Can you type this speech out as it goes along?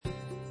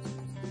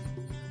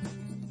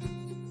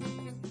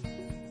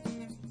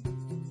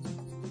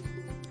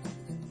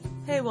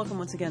Hey, welcome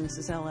once again. This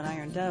is Ellen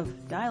Iron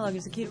Dove. Dialogue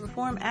is the key to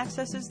reform.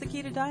 Access is the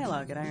key to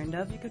dialogue. At Iron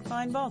Dove, you can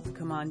find both.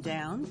 Come on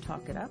down,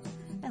 talk it up,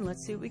 and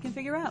let's see what we can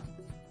figure out.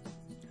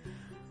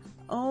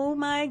 Oh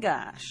my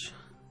gosh,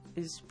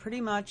 is pretty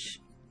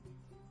much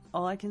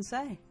all I can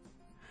say.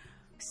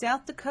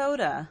 South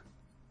Dakota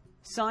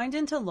signed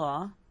into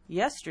law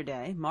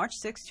yesterday, March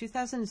 6,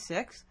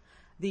 2006,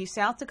 the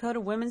South Dakota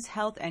Women's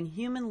Health and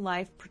Human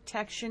Life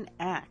Protection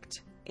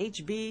Act,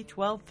 HB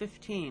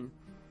 1215.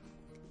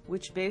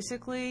 Which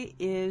basically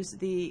is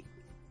the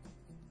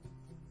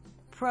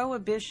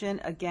prohibition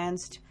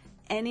against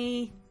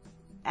any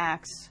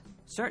acts,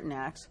 certain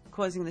acts,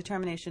 causing the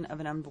termination of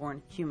an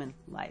unborn human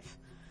life.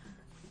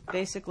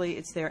 Basically,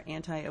 it's their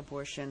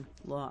anti-abortion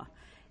law.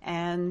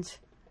 And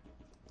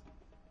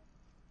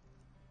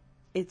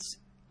it's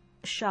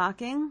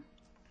shocking.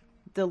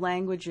 The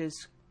language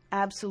is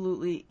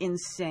absolutely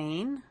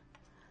insane.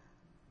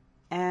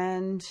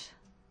 And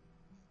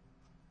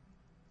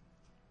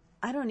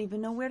I don't even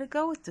know where to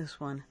go with this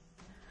one.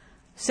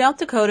 South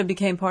Dakota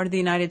became part of the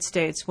United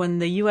States when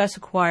the U.S.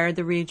 acquired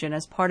the region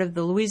as part of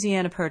the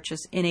Louisiana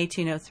Purchase in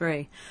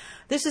 1803.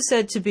 This is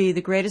said to be the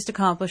greatest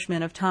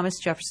accomplishment of Thomas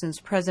Jefferson's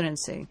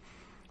presidency.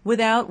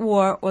 Without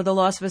war or the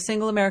loss of a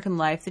single American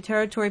life, the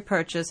territory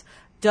purchase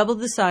doubled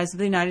the size of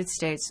the United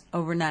States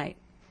overnight.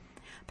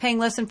 Paying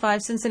less than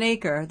 5 cents an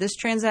acre, this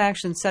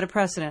transaction set a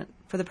precedent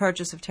for the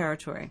purchase of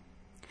territory.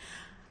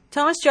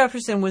 Thomas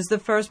Jefferson was the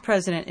first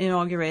president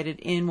inaugurated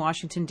in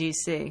Washington,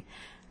 D.C.,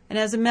 and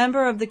as a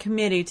member of the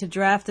committee to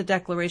draft the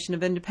Declaration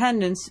of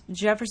Independence,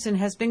 Jefferson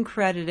has been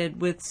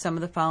credited with some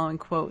of the following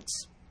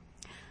quotes.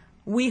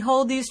 "We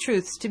hold these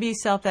truths to be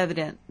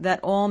self-evident, that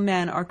all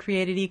men are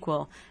created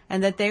equal,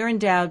 and that they are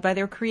endowed by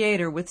their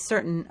Creator with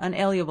certain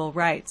unalienable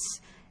rights,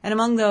 and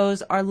among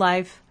those are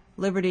life,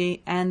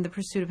 liberty, and the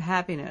pursuit of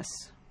happiness.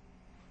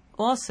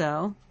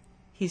 Also,"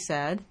 he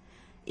said,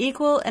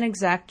 "equal and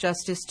exact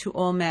justice to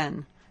all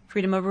men,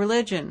 freedom of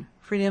religion,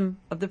 freedom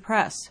of the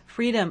press,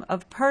 freedom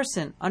of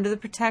person under the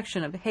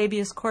protection of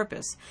habeas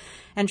corpus,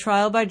 and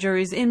trial by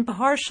juries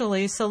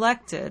impartially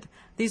selected,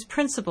 these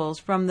principles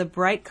from the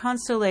bright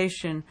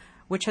constellation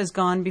which has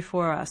gone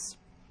before us."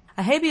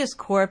 A habeas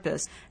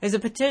corpus is a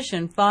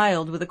petition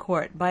filed with a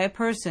court by a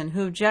person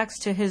who objects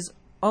to his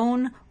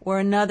own or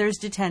another's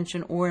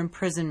detention or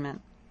imprisonment.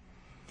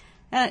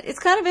 And it's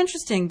kind of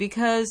interesting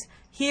because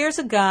here's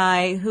a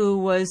guy who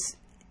was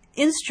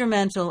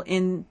instrumental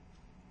in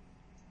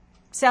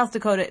South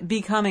Dakota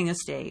becoming a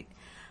state,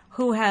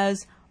 who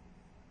has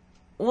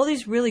all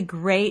these really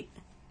great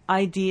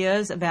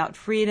ideas about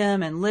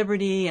freedom and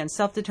liberty and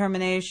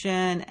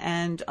self-determination,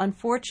 and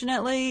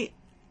unfortunately,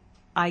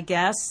 I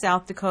guess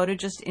South Dakota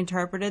just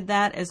interpreted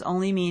that as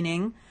only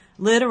meaning,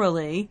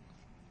 literally,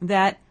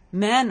 that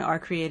men are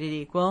created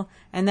equal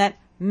and that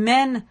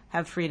men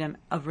have freedom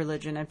of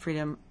religion and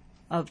freedom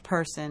of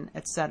person,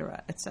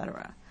 etc.,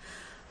 etc.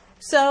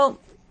 So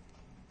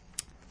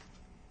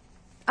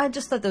I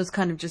just thought that was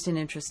kind of just an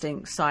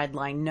interesting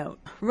sideline note.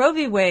 Roe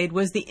v. Wade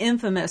was the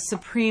infamous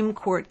Supreme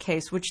Court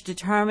case which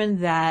determined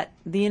that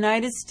the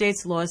United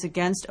States laws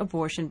against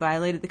abortion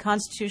violated the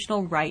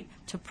constitutional right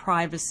to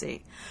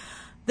privacy.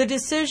 The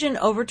decision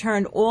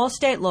overturned all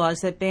state laws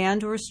that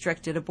banned or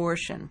restricted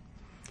abortion.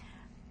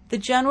 The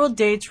general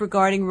dates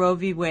regarding Roe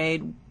v.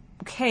 Wade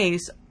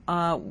case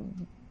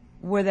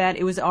were that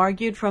it was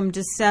argued from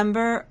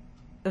December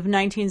of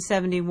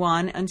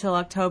 1971 until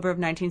October of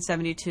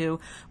 1972,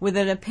 with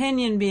an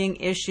opinion being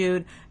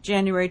issued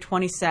January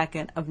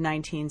 22nd of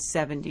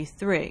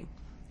 1973.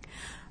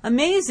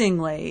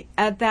 Amazingly,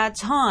 at that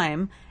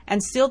time,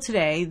 and still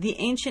today, the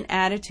ancient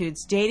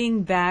attitudes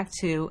dating back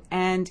to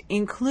and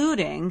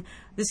including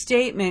the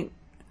statement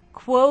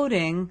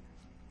quoting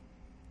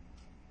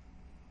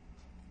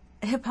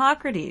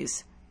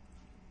Hippocrates,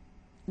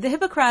 the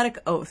Hippocratic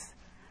Oath,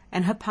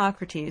 and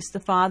Hippocrates, the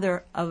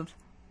father of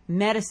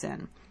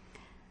medicine,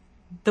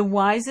 the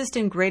wisest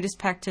and greatest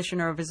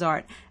practitioner of his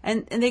art.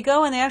 And they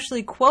go and they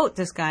actually quote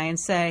this guy and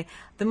say,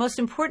 "The most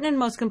important and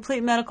most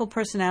complete medical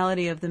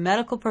personality of the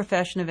medical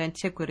profession of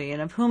antiquity,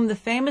 and of whom the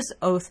famous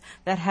oath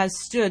that has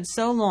stood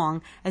so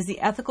long as the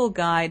ethical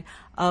guide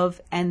of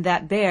and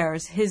that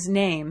bears his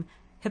name,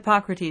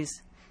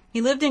 Hippocrates.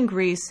 He lived in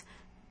Greece."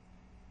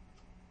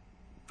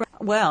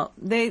 Well,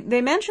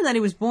 they mention that he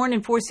was born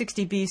in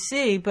 460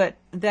 BC, but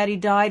that he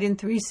died in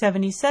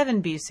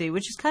 377 BC,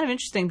 which is kind of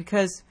interesting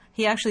because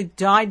he actually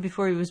died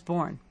before he was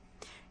born.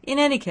 In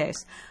any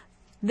case,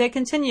 they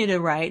continue to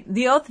write,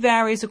 "The oath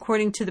varies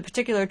according to the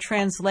particular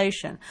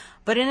translation,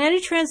 but in any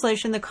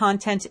translation the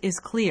content is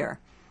clear.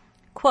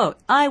 Quote,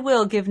 I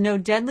will give no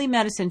deadly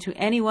medicine to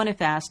anyone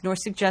if asked, nor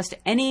suggest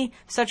any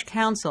such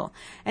counsel,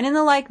 and in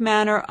the like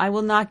manner I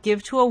will not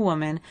give to a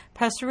woman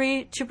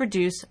pessary to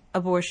produce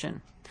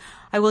abortion.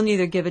 I will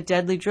neither give a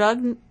deadly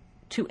drug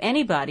to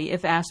anybody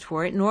if asked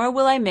for it, nor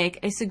will I make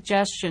a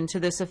suggestion to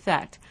this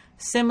effect.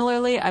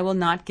 Similarly, I will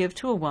not give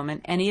to a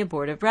woman any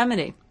abortive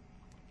remedy."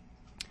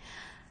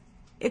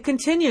 It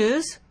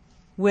continues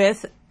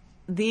with,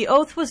 "The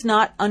oath was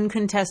not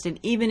uncontested,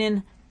 even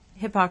in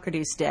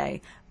Hippocrates'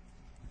 day.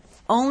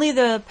 Only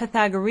the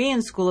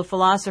Pythagorean school of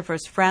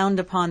philosophers frowned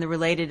upon the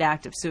related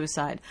act of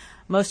suicide.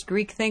 Most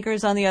Greek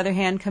thinkers, on the other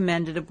hand,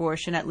 commended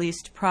abortion at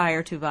least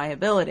prior to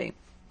viability.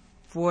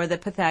 For the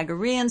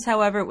Pythagoreans,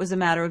 however, it was a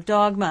matter of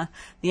dogma.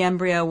 The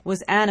embryo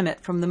was animate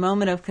from the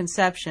moment of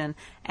conception,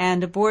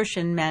 and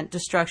abortion meant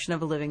destruction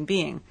of a living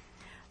being.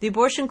 The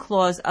abortion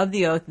clause of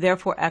the oath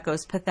therefore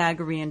echoes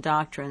Pythagorean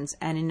doctrines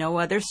and in no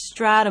other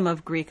stratum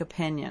of Greek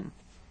opinion.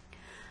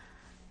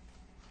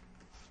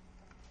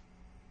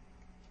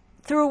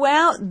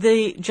 Throughout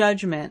the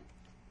judgment,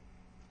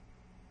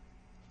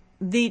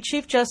 the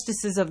Chief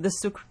Justices of the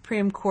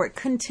Supreme Court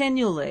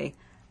continually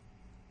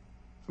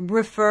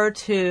refer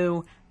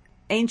to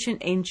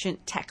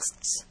ancient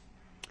texts.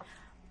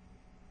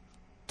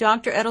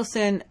 Dr.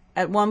 Edelson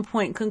at one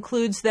point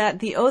concludes that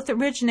the oath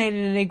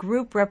originated in a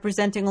group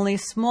representing only a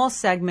small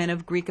segment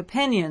of Greek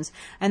opinions,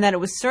 and that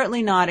it was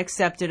certainly not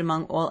accepted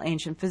among all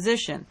ancient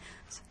physicians.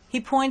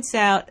 He points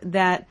out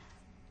that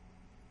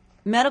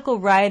medical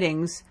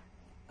writings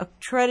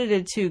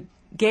accredited to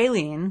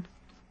Galen,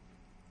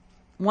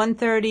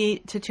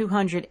 130 to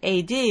 200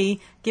 AD,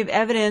 give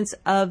evidence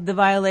of the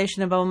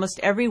violation of almost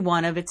every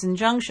one of its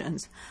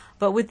injunctions.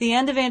 But with the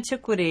end of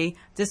antiquity,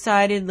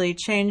 decidedly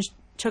change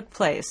took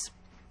place.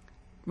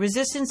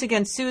 Resistance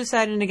against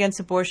suicide and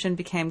against abortion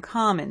became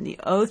common. The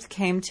oath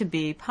came to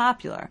be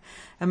popular.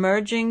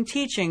 Emerging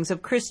teachings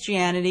of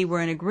Christianity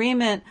were in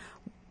agreement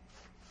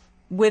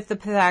with the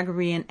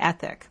Pythagorean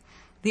ethic.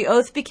 The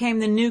oath became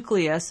the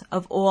nucleus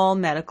of all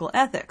medical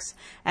ethics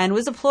and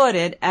was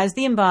applauded as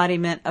the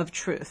embodiment of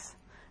truth.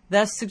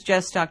 Thus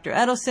suggests Dr.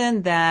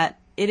 Edelson that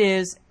it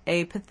is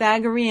a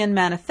Pythagorean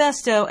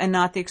manifesto and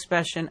not the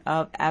expression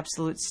of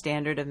absolute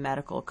standard of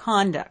medical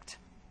conduct.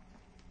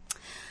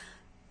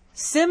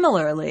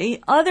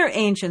 Similarly, other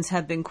ancients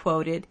have been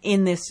quoted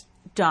in this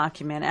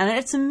document, and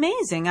it's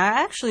amazing.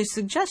 I actually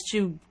suggest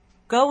you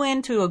go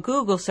into a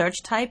Google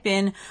search, type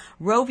in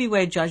Roe v.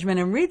 Wade judgment,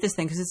 and read this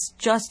thing because it's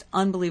just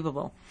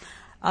unbelievable.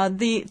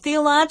 The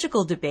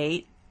theological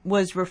debate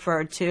was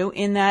referred to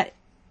in that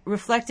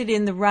reflected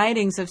in the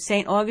writings of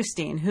St.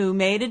 Augustine, who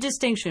made a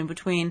distinction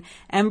between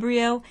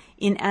embryo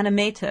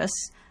inanimatus,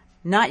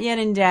 not yet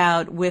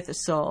endowed with a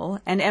soul,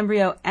 and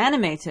embryo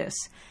animatus.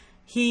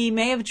 He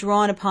may have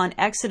drawn upon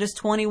Exodus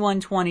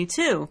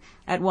 21:22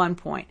 at one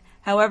point.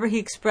 However, he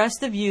expressed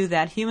the view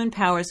that human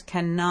powers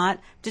cannot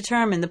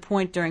determine the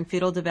point during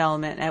fetal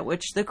development at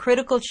which the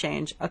critical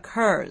change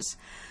occurs.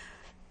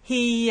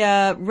 He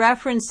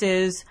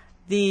references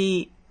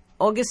the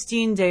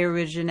Augustine de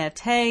Originate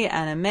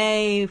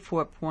Animae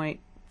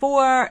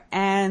 4.4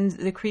 and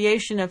the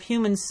creation of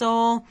human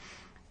soul,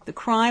 the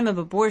crime of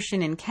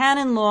abortion in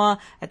canon law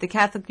at the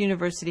Catholic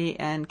University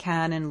and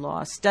Canon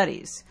Law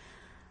Studies.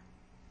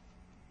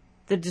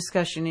 The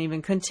discussion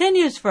even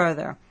continues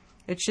further.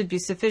 It should be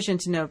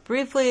sufficient to note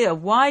briefly a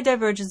wide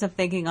divergence of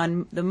thinking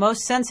on the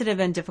most sensitive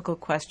and difficult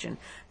question.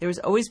 There has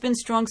always been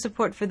strong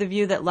support for the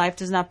view that life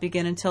does not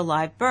begin until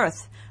live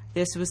birth.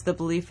 This was the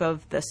belief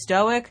of the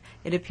Stoic.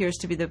 It appears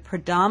to be the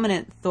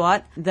predominant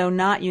thought, though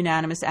not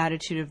unanimous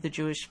attitude of the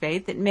Jewish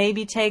faith. It may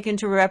be taken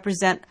to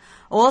represent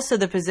also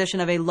the position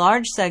of a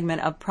large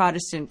segment of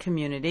Protestant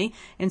community.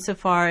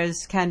 Insofar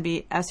as can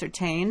be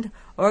ascertained,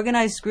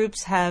 organized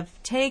groups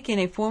have taken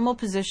a formal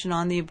position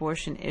on the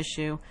abortion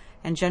issue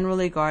and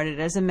generally regarded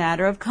as a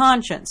matter of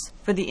conscience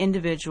for the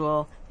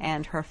individual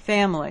and her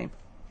family.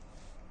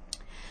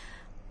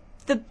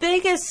 The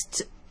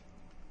biggest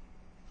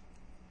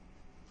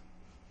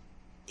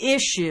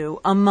issue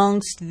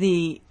amongst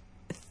the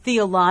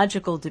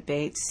theological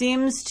debate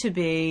seems to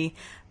be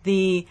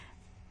the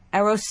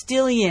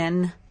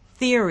Aristotelian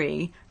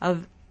theory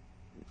of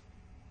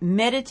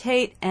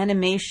meditate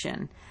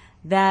animation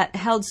that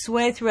held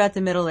sway throughout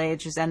the Middle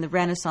Ages and the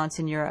Renaissance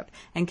in Europe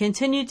and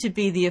continued to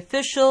be the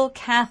official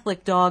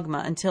Catholic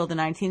dogma until the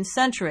 19th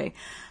century.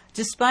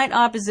 Despite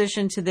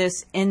opposition to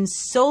this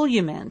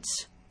ensoulment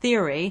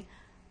theory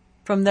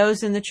from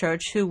those in the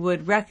church who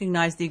would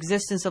recognize the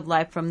existence of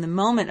life from the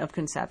moment of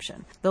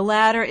conception, the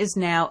latter is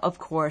now, of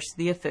course,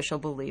 the official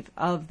belief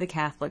of the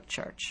Catholic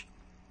Church.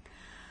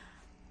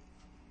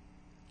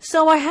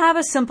 So I have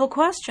a simple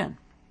question.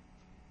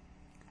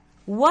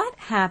 What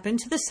happened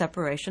to the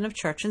separation of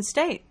church and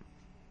state?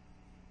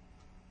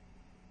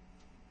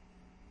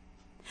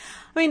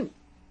 I mean,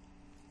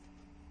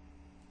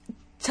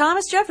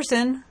 Thomas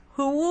Jefferson,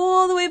 who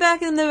all the way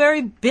back in the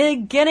very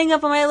beginning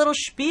of my little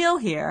spiel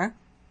here,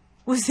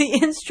 was the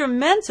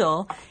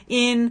instrumental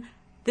in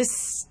the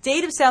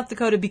state of South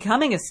Dakota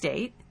becoming a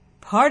state,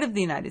 part of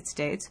the United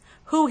States,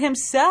 who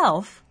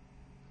himself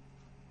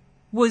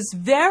was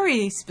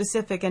very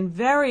specific and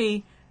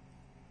very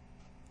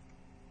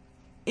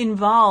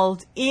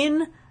involved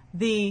in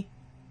the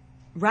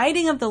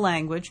writing of the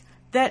language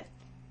that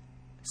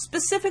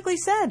specifically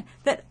said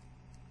that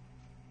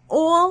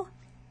all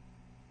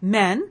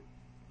men,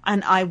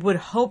 and I would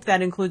hope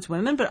that includes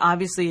women, but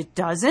obviously it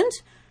doesn't,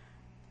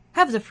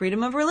 have the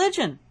freedom of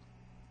religion.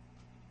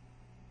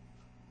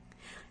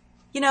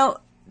 You know,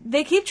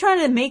 they keep trying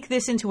to make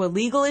this into a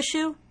legal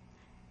issue,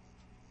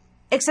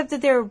 except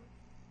that they're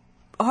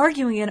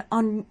arguing it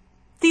on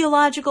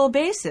theological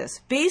basis,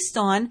 based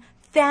on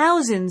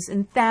thousands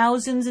and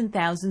thousands and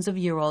thousands of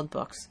year-old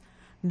books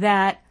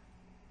that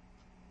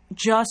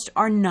just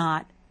are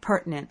not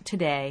pertinent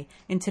today,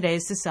 in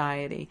today's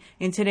society,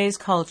 in today's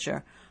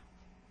culture,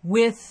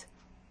 with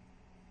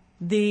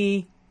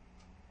the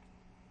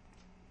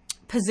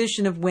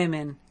position of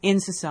women in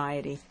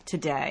society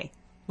today,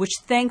 which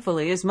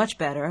thankfully is much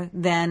better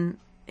than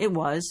it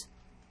was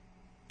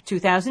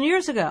 2,000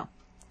 years ago.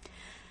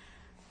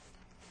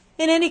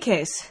 In any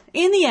case,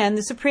 in the end,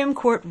 the Supreme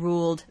Court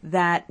ruled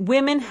that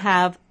women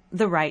have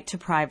the right to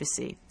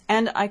privacy.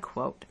 And I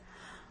quote,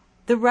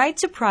 "The right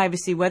to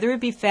privacy, whether it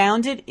be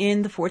founded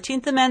in the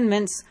 14th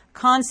Amendment's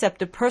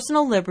concept of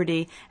personal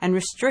liberty and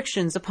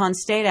restrictions upon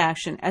state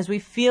action as we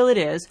feel it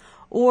is,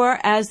 or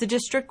as the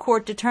District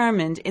Court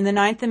determined in the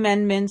 9th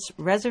Amendment's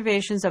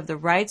reservations of the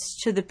rights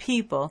to the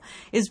people,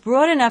 is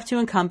broad enough to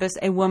encompass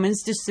a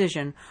woman's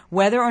decision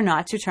whether or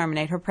not to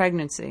terminate her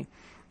pregnancy.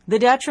 The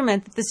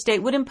detriment that the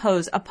state would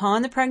impose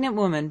upon the pregnant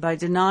woman by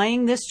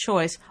denying this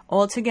choice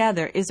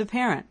altogether is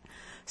apparent.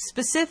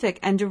 Specific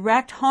and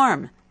direct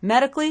harm,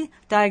 medically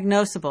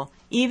diagnosable,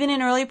 even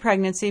in early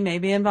pregnancy, may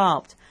be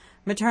involved.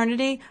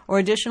 Maternity or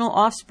additional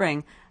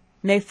offspring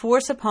may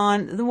force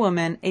upon the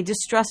woman a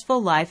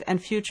distressful life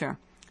and future.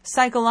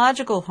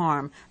 Psychological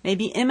harm may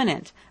be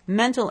imminent.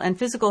 Mental and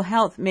physical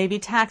health may be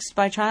taxed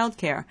by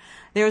childcare.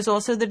 There is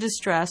also the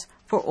distress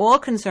for all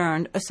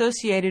concerned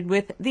associated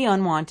with the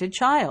unwanted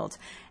child.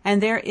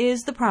 And there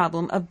is the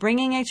problem of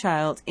bringing a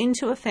child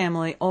into a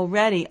family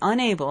already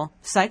unable,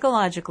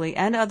 psychologically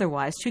and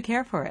otherwise, to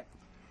care for it.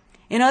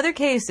 In other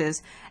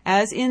cases,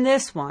 as in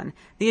this one,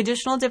 the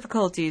additional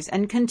difficulties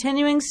and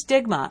continuing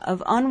stigma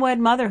of unwed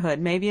motherhood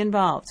may be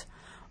involved.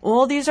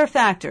 All these are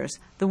factors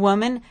the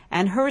woman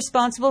and her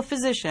responsible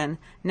physician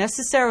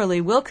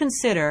necessarily will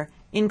consider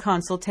in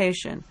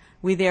consultation.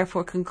 We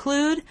therefore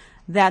conclude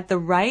that the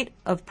right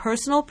of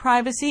personal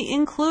privacy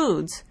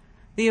includes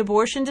the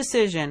abortion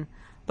decision,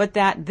 but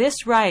that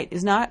this right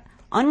is not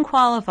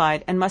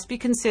unqualified and must be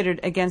considered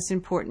against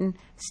important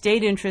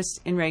state interests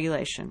in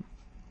regulation."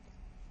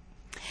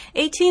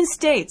 18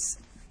 states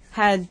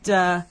had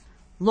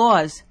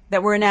laws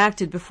that were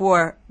enacted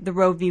before the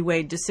Roe v.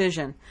 Wade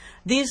decision.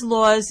 These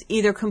laws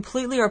either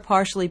completely or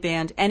partially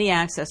banned any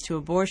access to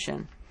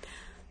abortion.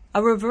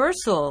 A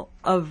reversal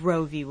of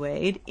Roe v.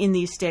 Wade in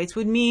these states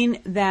would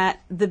mean that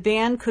the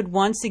ban could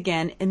once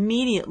again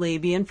immediately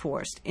be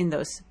enforced in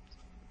those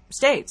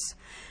states.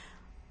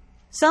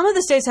 Some of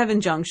the states have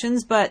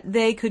injunctions, but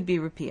they could be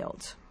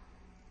repealed.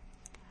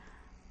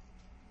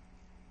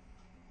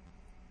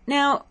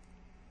 Now,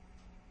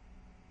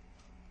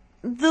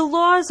 the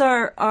laws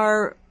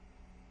are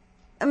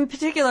in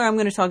particular, I'm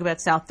going to talk about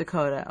South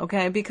Dakota,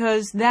 okay,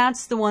 because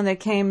that's the one that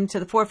came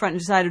to the forefront and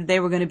decided they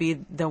were going to be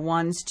the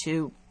ones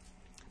to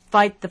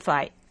fight the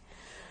fight.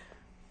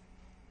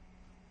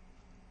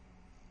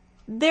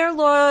 Their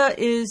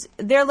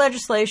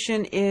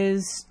legislation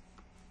is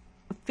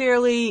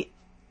fairly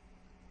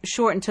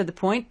short and to the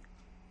point.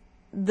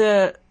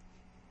 The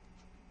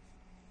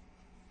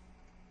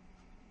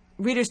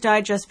Reader's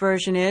Digest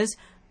version is,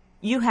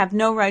 you have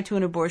no right to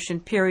an abortion,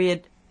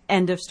 period,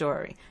 end of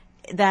story.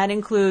 That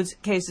includes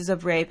cases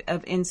of rape,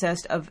 of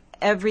incest, of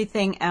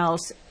everything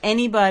else.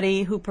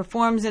 Anybody who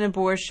performs an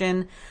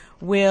abortion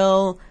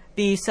will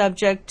be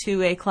subject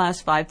to a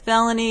Class 5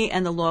 felony,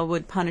 and the law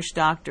would punish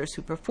doctors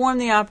who perform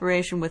the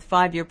operation with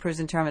 5-year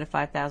prison term and a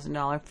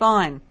 $5,000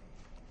 fine.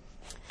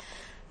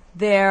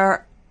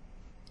 There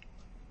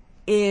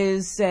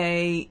is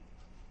a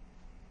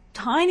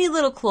tiny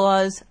little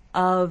clause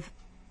of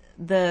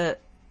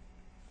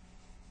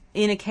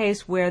in a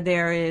case where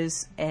there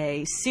is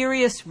a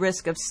serious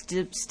risk of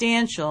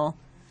substantial,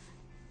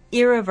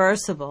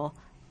 irreversible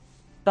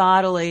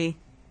bodily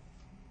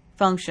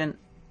function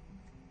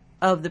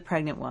of the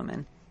pregnant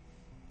woman,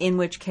 in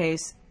which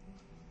case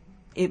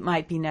it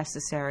might be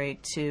necessary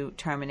to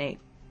terminate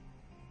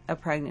a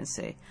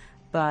pregnancy.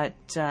 But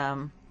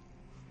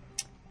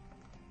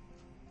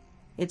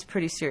it's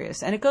pretty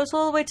serious. And it goes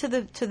all the way to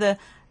the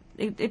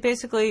it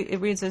basically, it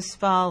reads as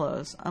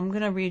follows. I'm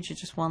going to read you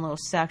just one little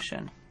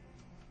section.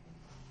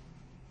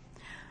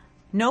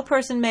 No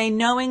person may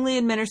knowingly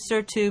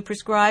administer to,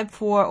 prescribe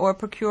for, or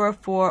procure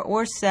for,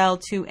 or sell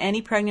to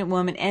any pregnant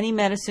woman any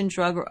medicine,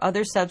 drug, or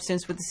other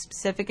substance with the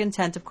specific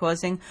intent of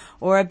causing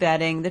or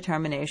abetting the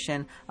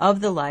termination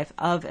of the life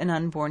of an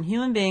unborn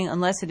human being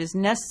unless it is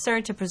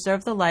necessary to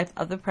preserve the life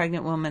of the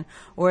pregnant woman,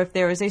 or if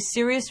there is a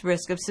serious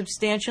risk of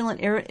substantial and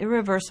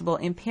irreversible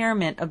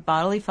impairment of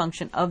bodily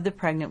function of the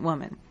pregnant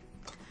woman.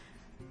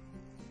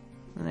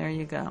 There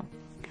you go.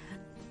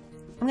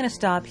 I'm going to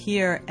stop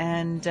here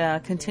and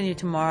continue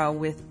tomorrow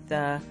with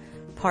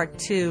part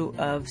 2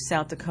 of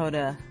South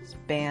Dakota's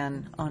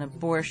ban on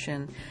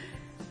abortion.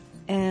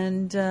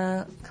 And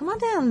come on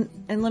down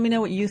and let me know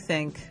what you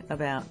think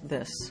about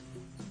this.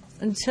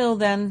 Until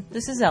then,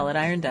 this is Elle at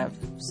Iron Dove,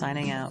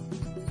 signing out.